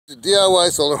The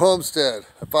DIY solar homestead.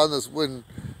 I found this wind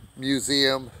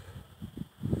museum.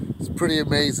 It's pretty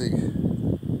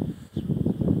amazing.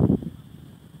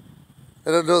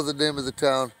 I don't know the name of the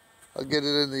town. I'll get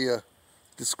it in the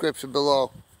description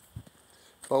below.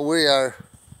 But we are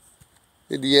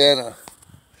Indiana.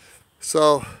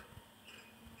 So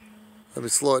let me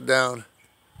slow it down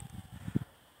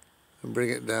and bring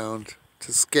it down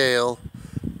to scale.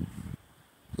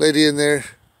 Lady in there,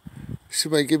 she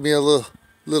might give me a little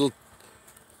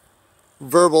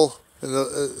verbal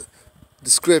and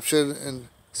description and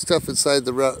stuff inside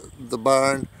the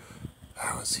barn.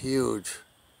 That was huge.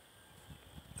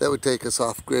 That would take us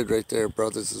off grid right there,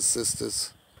 brothers and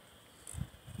sisters.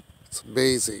 It's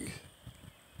amazing.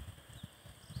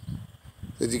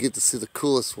 Then you get to see the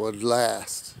coolest one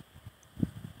last.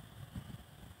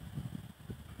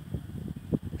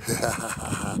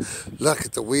 Look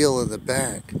at the wheel in the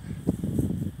back.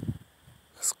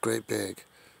 That's great big.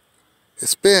 It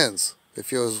spins.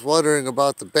 If you was wondering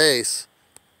about the base,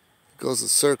 it goes in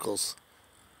circles.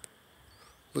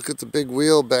 Look at the big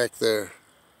wheel back there.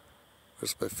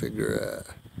 Where's my finger at?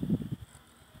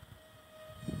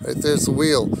 Right there's the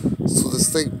wheel. So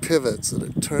this thing pivots and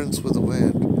it turns with the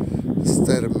wind. Isn't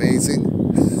that amazing?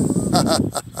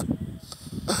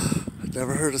 I've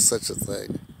never heard of such a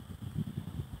thing.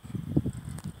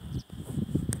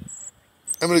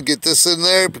 I'm going to get this in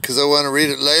there because I want to read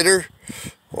it later.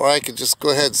 Or I could just go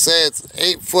ahead and say it's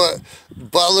 8-foot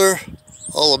Butler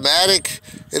Automatic,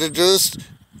 introduced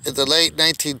in the late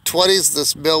 1920s.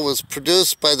 This mill was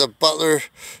produced by the Butler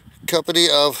Company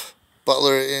of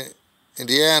Butler,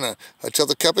 Indiana, until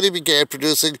the company began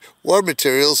producing war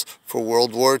materials for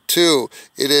World War II.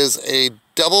 It is a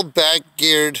double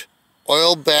back-geared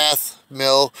oil bath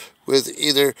mill with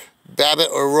either Babbitt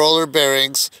or roller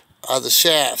bearings on the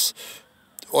shafts.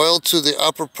 Oil to the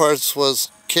upper parts was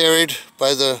carried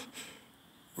by the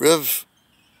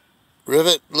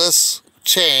rivetless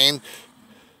chain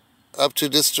up to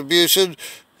distribution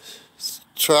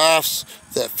troughs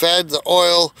that fed the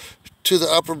oil to the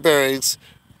upper bearings.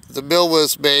 The mill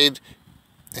was made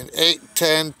in 8,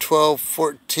 10, 12,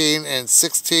 14, and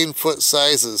 16-foot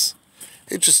sizes.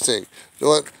 Interesting.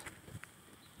 What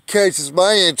catches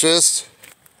my interest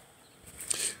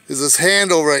is this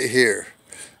handle right here.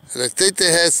 And I think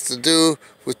that has to do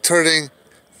with turning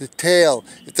the tail.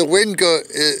 If the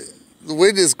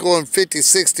wind is going 50,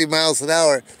 60 miles an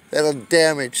hour, that'll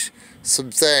damage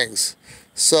some things.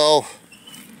 So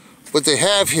what they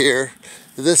have here,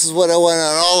 and this is what I want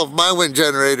on all of my wind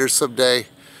generators someday,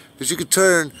 is you can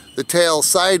turn the tail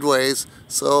sideways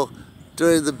so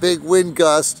during the big wind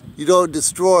gust you don't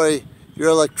destroy your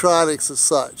electronics and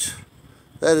such.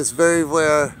 That is very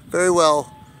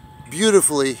well,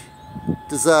 beautifully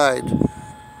designed.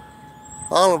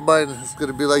 All of mine is going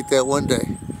to be like that one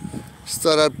day. Just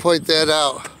thought I'd point that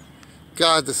out.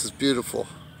 God, this is beautiful.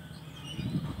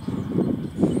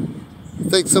 I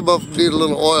think some of them need a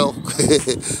little oil.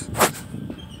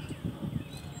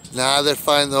 Nah, they're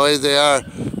fine the way they are.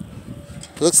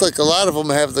 Looks like a lot of them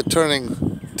have the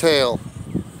turning tail.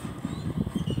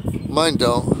 Mine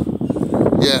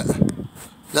don't. Yeah.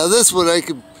 Now this one I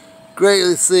can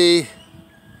greatly see.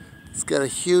 It's got a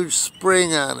huge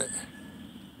spring on it.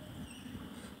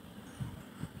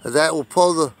 And that will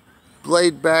pull the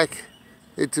blade back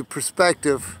into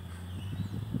perspective.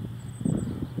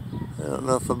 I don't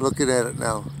know if I'm looking at it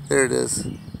now. There it is.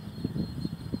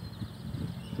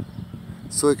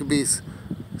 So it can be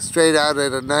straight out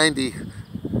at a 90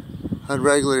 on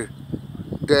regular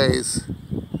days.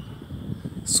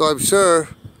 So I'm sure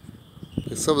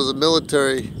that some of the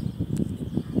military,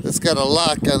 it's got a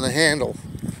lock on the handle,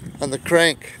 on the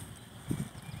crank.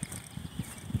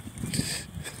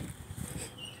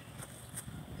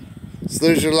 So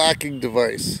there's your locking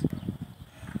device.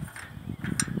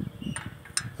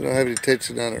 I don't have any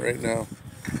tension on it right now.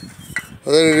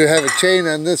 Other than to have a chain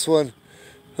on this one.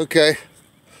 Okay.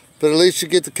 But at least you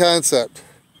get the concept.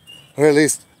 Or at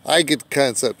least I get the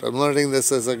concept. I'm learning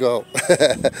this as I go.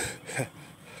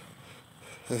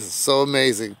 This is so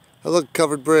amazing. Oh, look,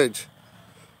 covered bridge.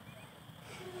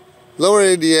 Lower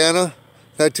Indiana,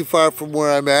 not too far from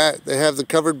where I'm at, they have the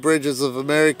covered bridges of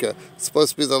America. It's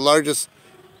supposed to be the largest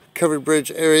covered bridge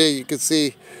area. You can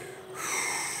see,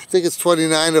 I think it's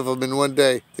 29 of them in one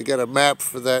day. They got a map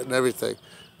for that and everything.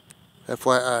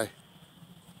 FYI.